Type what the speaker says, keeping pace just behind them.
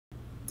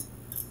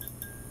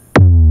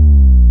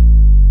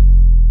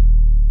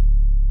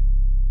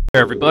Hey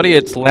everybody,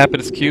 it's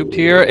Lapidus Cubed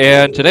here,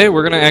 and today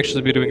we're going to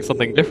actually be doing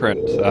something different.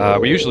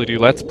 We usually do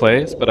Let's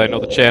Plays, but I know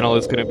the channel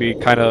is going to be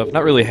kind of,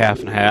 not really half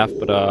and half,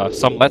 but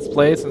some Let's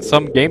Plays and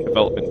some game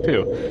development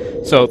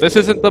too. So this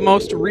isn't the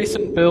most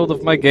recent build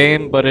of my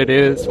game, but it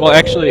is, well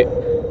actually,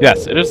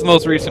 yes, it is the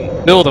most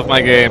recent build of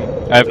my game.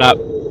 I have not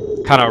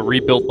kind of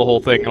rebuilt the whole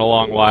thing in a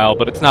long while,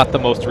 but it's not the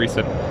most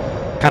recent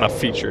kind of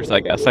features, I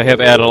guess. I have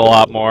added a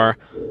lot more.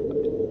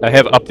 I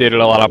have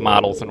updated a lot of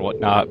models and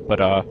whatnot, but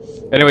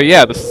anyway,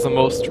 yeah, this is the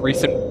most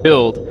recent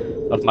build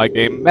of my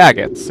game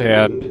Maggots,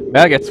 and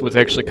Maggots was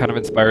actually kind of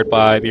inspired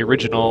by the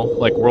original,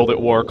 like, World at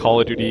War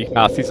Call of Duty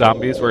Nazi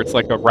Zombies, where it's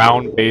like a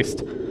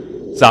round-based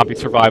zombie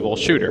survival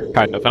shooter,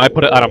 kind of, and I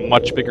put it on a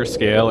much bigger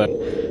scale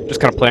and just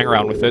kind of playing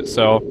around with it.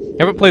 So I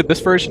haven't played this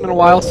version in a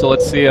while, so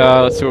let's see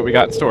what we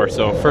got in store.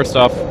 So first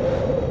off,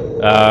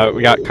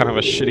 we got kind of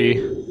a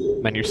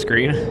shitty menu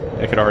screen.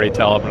 I can already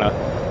tell I'm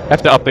gonna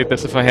have to update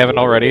this if I haven't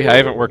already. I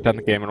haven't worked on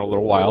the game in a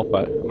little while,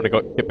 but I'm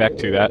gonna get back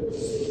to that.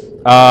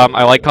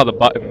 I like how the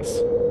buttons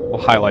will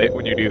highlight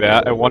when you do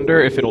that. I wonder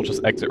if it'll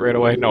just exit right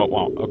away. No, it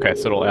won't. Okay,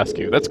 so it'll ask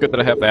you. That's good that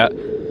I have that.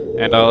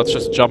 And let's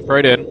just jump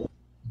right in.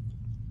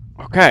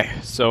 Okay,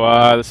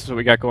 so this is what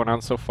we got going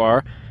on so far.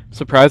 I'm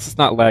surprised it's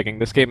not lagging.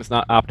 This game is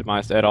not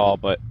optimized at all,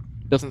 but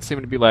it doesn't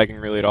seem to be lagging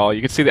really at all.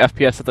 You can see the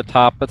FPS at the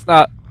top. That's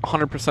not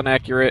 100%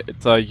 accurate.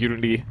 It's a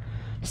Unity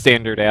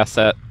standard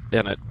asset,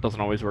 and it doesn't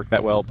always work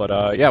that well,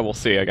 but yeah, we'll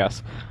see, I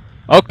guess.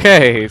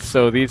 Okay,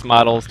 so these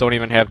models don't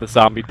even have the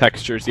zombie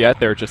textures yet.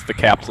 They're just the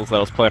capsules that I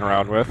was playing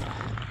around with.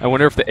 I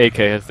wonder if the AK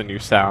has the new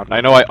sound.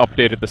 I know I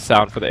updated the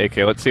sound for the AK.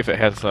 Let's see if it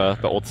has the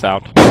old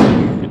sound.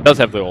 It does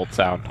have the old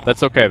sound.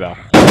 That's okay, though.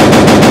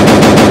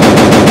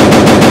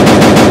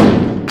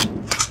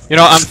 You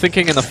know, I'm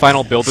thinking in the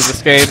final build of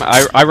this game,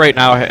 I right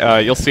now,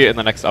 you'll see it in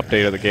the next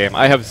update of the game,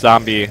 I have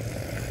zombie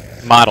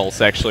models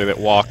actually that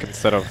walk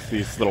instead of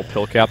these little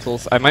pill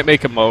capsules. I might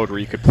make a mode where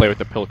you could play with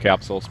the pill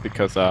capsules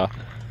because, do I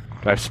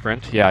have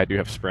sprint? Yeah, I do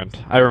have sprint.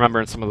 I remember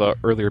in some of the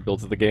earlier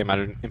builds of the game I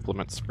didn't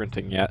implement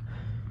sprinting yet.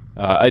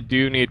 I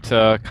do need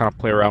to kind of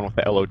play around with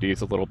the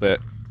LODs a little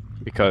bit,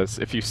 because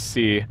if you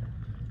see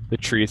the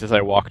trees as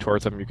I walk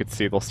towards them, you can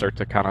see they'll start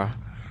to kind of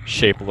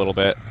shape a little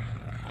bit.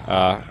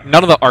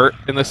 None of the art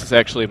in this is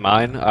actually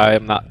mine. I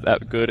am not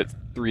that good at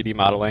 3D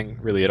modeling,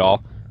 really at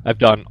all. I've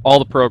done all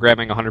the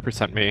programming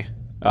 100% me.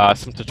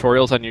 Some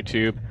tutorials on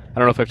YouTube. I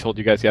don't know if I've told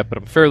you guys yet, but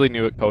I'm fairly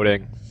new at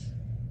coding.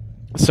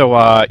 So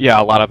yeah,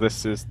 a lot of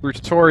this is through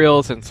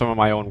tutorials and some of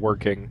my own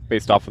working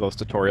based off of those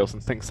tutorials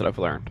and things that I've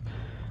learned.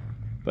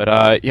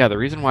 But yeah, the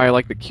reason why I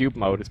like the cube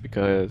mode is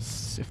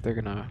because if they're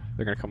gonna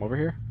come over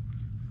here.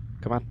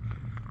 Come on.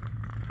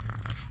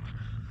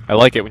 I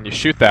like it when you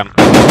shoot them.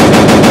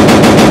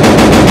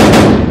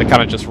 They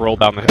kind of just roll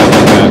down the hill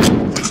like that.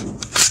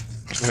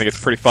 I think it's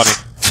pretty funny.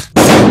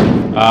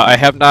 I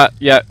have not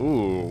yet.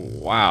 Ooh,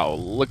 wow!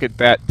 Look at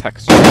that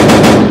texture.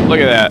 Look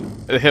at that.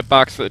 The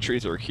hitbox for the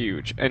trees are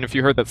huge. And if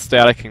you heard that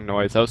staticking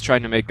noise, I was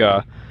trying to make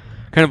a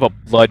kind of a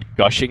blood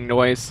gushing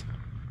noise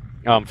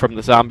from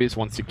the zombies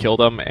once you kill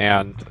them,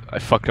 and I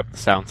fucked up the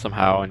sound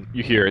somehow. And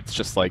you hear it's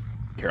just like,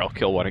 here, I'll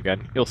kill one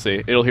again. You'll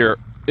see.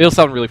 It'll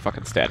sound really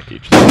fucking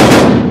staticky.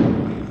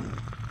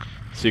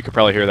 So you could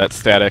probably hear that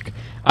static.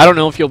 I don't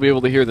know if you'll be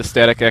able to hear the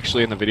static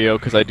actually in the video,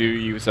 because I do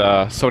use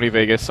Sony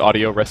Vegas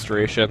audio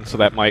restoration, so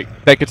that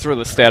gets rid of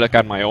the static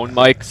on my own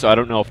mic, so I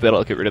don't know if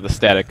that'll get rid of the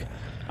static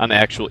on the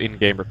actual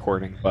in-game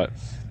recording. But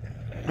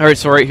alright,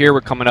 so right here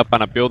we're coming up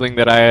on a building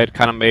that I had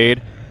kind of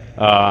made.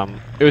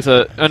 It was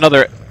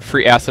another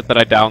free asset that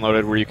I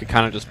downloaded where you could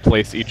kind of just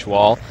place each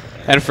wall.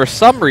 And for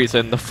some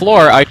reason, the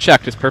floor I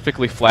checked is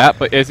perfectly flat,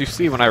 but as you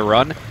see when I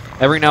run,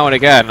 every now and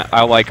again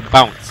I'll like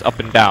bounce up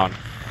and down.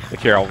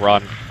 Like here, I'll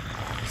run.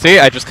 See,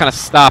 I just kind of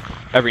stop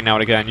every now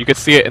and again. You can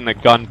see it in the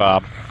gun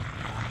bob.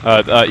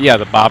 Yeah,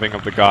 the bobbing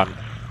of the gun.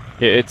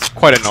 It's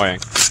quite annoying.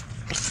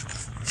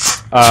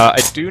 I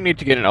do need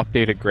to get an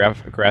updated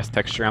grass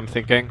texture, I'm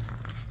thinking,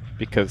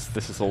 because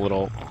this is a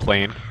little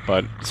plain.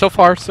 But so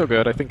far, so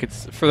good. I think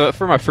it's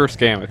for my first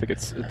game. I think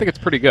it's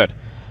pretty good.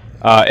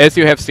 As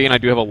you have seen, I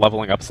do have a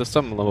leveling up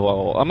system. I'm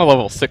a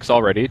level 6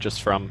 already,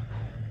 just from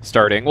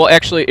starting. Well,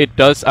 actually, it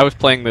does. I was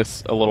playing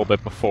this a little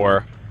bit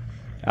before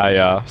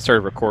I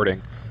started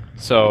recording.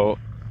 So,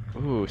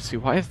 ooh, see,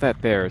 why is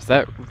that there? Is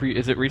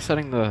it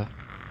resetting the?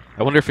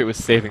 I wonder if it was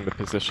saving the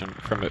position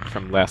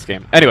from last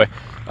game. Anyway,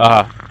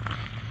 yeah,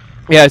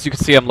 as you can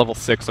see, I'm level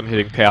 6. I'm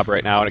hitting tab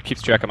right now, and it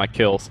keeps track of my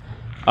kills.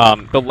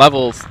 The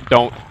levels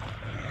don't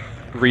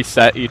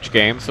reset each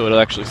game, so it'll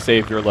actually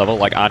save your level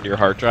like onto your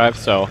hard drive.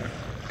 So,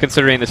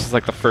 considering this is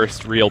like the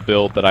first real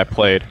build that I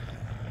played,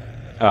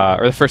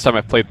 or the first time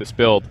I played this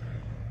build,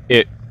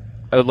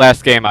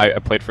 last game I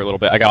played for a little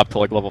bit. I got up to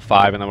like level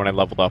 5, and then when I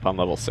leveled up, I'm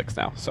level 6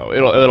 now. So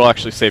it'll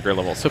actually save your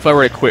level. So if I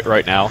were to quit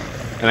right now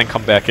and then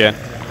come back in,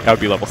 that would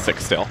be level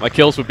 6 still. My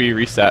kills would be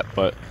reset,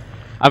 but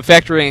I'm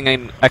factoring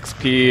in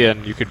XP,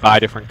 and you could buy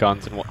different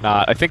guns and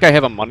whatnot. I think I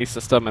have a money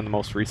system in the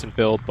most recent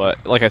build,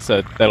 but like I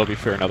said, that'll be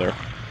for another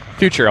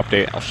future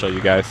update. I'll show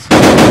you guys.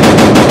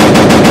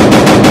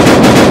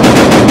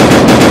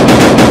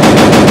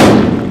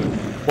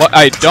 What? What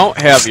I don't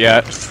have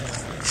yet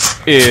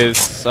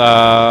is,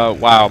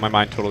 wow, my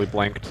mind totally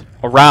blanked.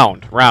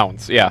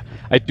 Rounds, yeah.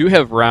 I do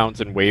have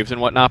rounds and waves and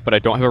whatnot, but I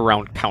don't have a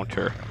round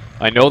counter.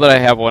 I know that I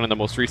have one in the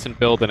most recent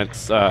build, and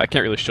it's, I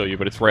can't really show you,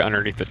 but it's right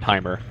underneath the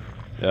timer.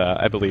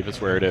 I believe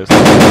is where it is.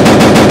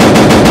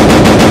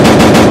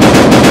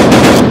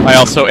 I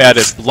also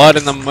added blood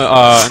in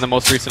the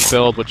most recent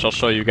build, which I'll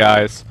show you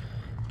guys.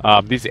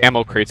 These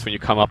ammo crates, when you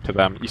come up to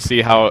them, you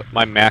see how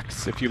my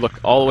max, if you look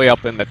all the way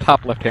up in the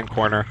top left-hand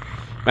corner,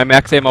 my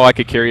max ammo I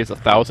could carry is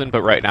 1,000,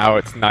 but right now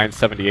it's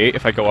 978.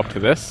 If I go up to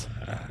this,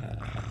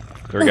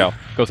 there we go,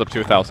 goes up to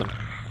 1,000.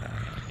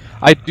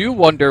 I do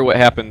wonder what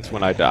happens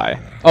when I die.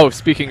 Oh,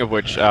 speaking of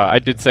which, I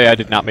did say I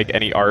did not make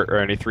any art or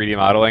any 3D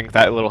modeling.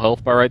 That little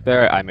health bar right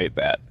there, I made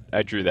that.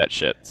 I drew that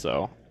shit,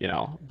 so, you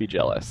know, be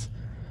jealous.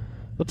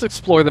 Let's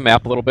explore the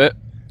map a little bit.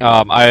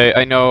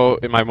 I know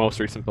in my most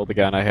recent build,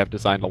 again, I have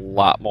designed a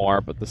lot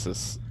more, but this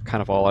is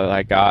kind of all that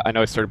I got. I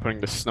know I started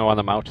putting the snow on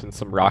the mountain,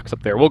 some rocks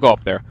up there. We'll go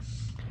up there.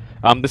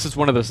 This is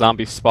one of the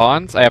zombie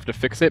spawns. I have to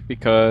fix it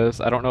because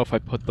I don't know if I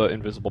put the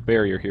invisible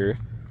barrier here.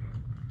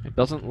 It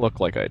doesn't look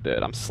like I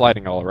did. I'm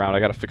sliding all around. I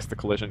gotta fix the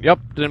collision. Yep,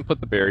 didn't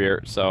put the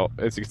barrier, so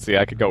as you can see,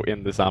 I could go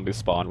in the zombie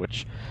spawn,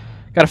 which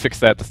gotta fix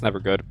that. That's never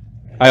good.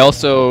 I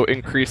also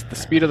increased the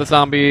speed of the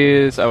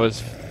zombies. I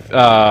was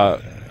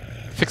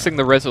fixing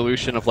the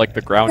resolution of like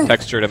the ground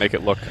texture to make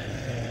it look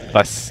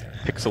less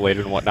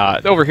pixelated and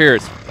whatnot. Over here,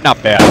 it's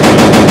not bad,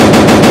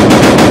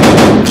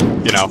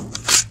 but, you know.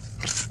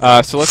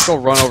 So let's go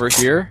run over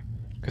here,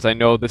 because I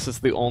know this is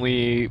the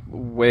only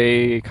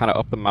way kind of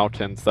up the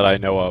mountains that I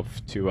know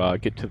of to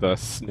get to the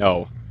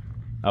snow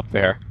up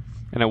there.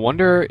 And I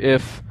wonder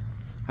if,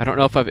 I don't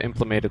know if I've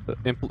implemented the,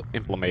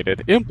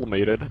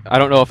 I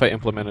don't know if I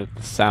implemented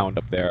the sound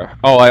up there.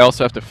 Oh, I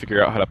also have to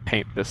figure out how to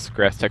paint this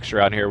grass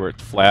texture out here where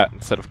it's flat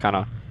instead of kind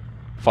of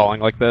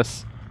falling like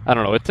this. I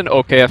don't know, it's an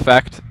okay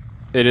effect.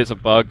 It is a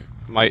bug,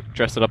 might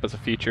dress it up as a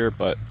feature,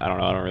 but I don't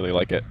know, I don't really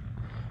like it.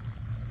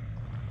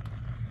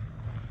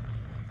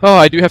 Oh,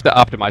 I do have to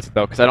optimize it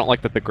though, because I don't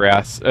like that the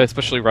grass,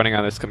 especially running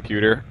on this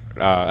computer,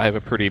 I have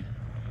a pretty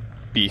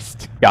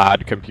beast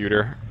god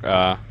computer.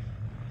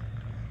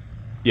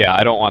 Yeah,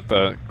 I don't want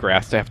the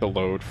grass to have to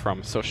load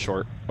from so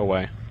short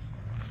away.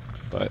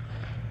 But,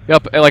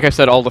 yep, like I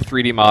said, all the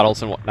 3D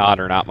models and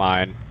whatnot are not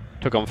mine.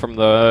 Took them from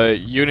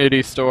the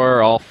Unity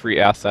store, all free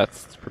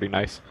assets. It's pretty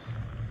nice.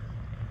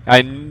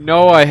 I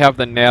know I have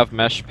the nav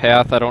mesh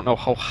path. I don't know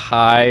how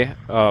high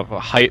of a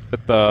height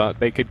that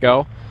they could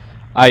go.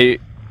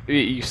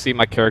 You see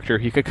my character,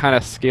 he could kind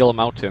of scale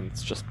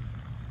mountains, just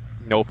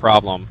no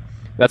problem.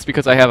 That's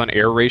because I have an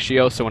air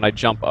ratio, so when I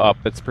jump up,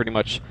 that's pretty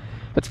much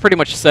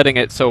setting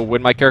it so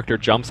when my character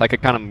jumps, I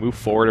could kind of move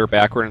forward or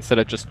backward instead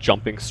of just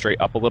jumping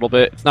straight up a little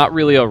bit. It's not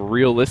really a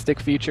realistic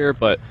feature,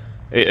 but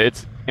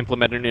it's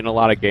implemented in a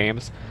lot of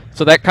games.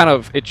 So that kind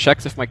of, it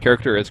checks if my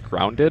character is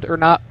grounded or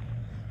not.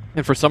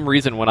 And for some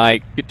reason, when I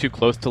get too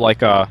close to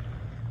like a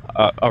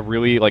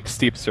really like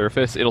steep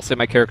surface, it'll say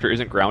my character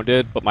isn't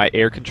grounded, but my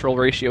air control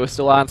ratio is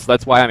still on, so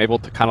that's why I'm able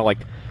to kind of like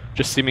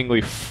just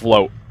seemingly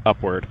float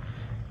upward.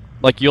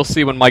 Like you'll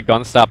see when my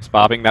gun stops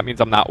bobbing, that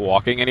means I'm not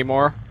walking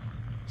anymore.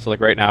 So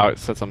like right now it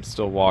says I'm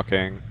still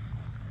walking.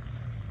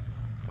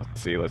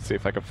 Let's see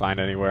if I can find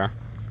anywhere.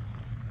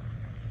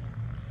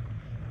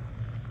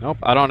 Nope,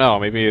 I don't know.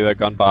 Maybe the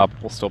gun bob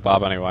will still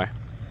bob anyway.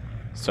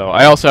 So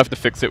I also have to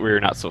fix it where you're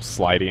not so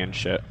slidey and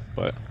shit,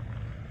 but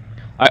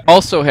I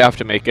also have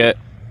to make it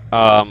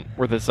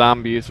where the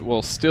zombies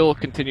will still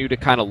continue to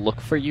kind of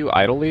look for you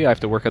idly. I have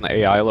to work on the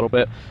AI a little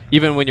bit,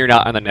 even when you're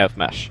not on the nav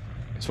mesh.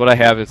 Because what I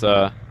have is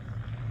a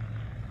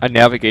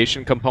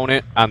navigation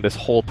component on this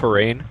whole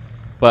terrain,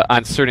 but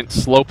on certain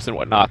slopes and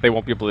whatnot, they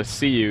won't be able to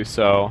see you,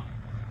 so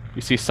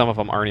you see some of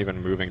them aren't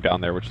even moving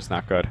down there, which is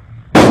not good.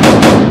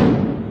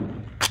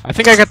 I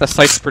think I got the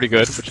sights pretty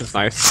good, which is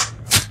nice.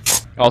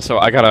 Also,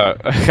 I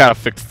gotta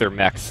fix their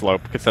max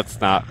slope, because that's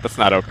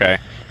not okay.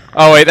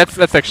 Oh wait,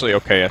 that's actually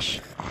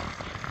okay-ish.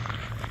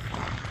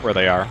 Where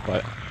they are,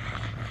 but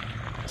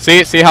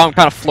see how I'm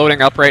kind of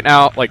floating up right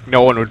now? Like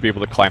no one would be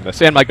able to climb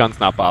this, and my gun's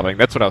not bobbing.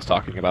 That's what I was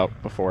talking about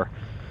before.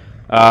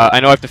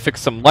 I know I have to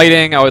fix some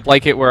lighting. I would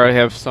like it where I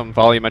have some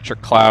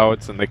volumetric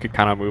clouds and they could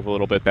kind of move a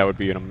little bit. That would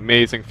be an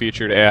amazing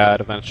feature to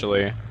add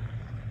eventually.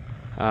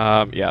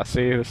 Yeah,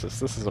 see, this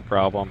is a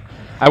problem.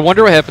 I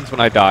wonder what happens when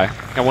I die.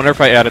 I wonder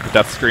if I added the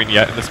death screen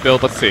yet in this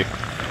build. Let's see.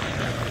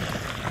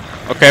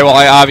 Okay, well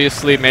I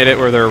obviously made it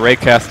where their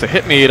raycast to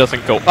hit me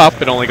doesn't go up,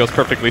 it only goes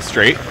perfectly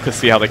straight, because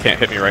see how they can't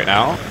hit me right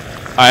now?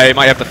 I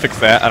might have to fix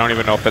that. I don't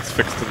even know if that's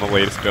fixed in the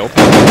latest build.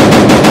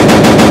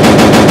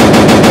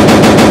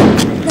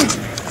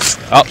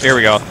 Oh, here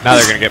we go. Now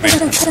they're gonna get me.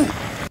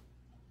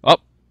 Oh,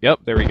 yep,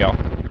 there we go.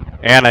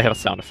 And I have a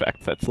sound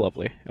effect. That's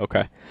lovely.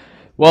 Okay.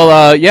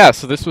 Well, yeah,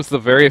 so this was the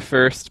very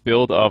first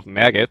build of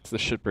Maggots.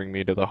 This should bring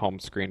me to the home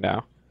screen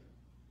now.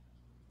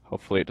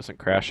 Hopefully it doesn't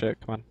crash it.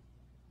 Come on.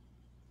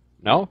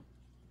 No?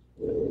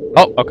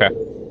 Oh, okay.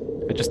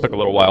 It just took a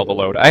little while to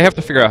load. I have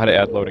to figure out how to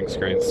add loading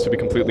screens. To be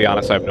completely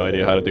honest, I have no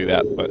idea how to do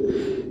that. But,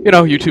 you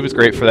know, YouTube is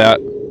great for that.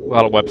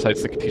 lot of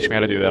websites that can teach me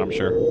how to do that, I'm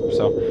sure.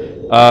 So,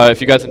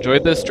 if you guys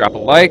enjoyed this, drop a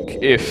like.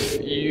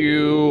 If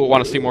you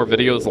want to see more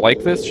videos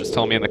like this, just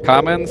tell me in the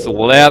comments.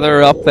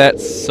 Lather up that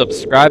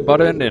subscribe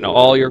button in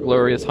all your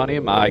glorious honey,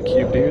 my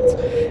cube dudes.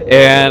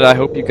 And I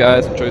hope you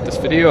guys enjoyed this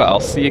video. I'll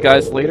see you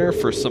guys later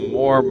for some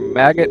more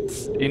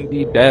Maggots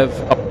indie dev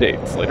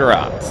updates later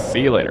on.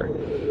 See you later.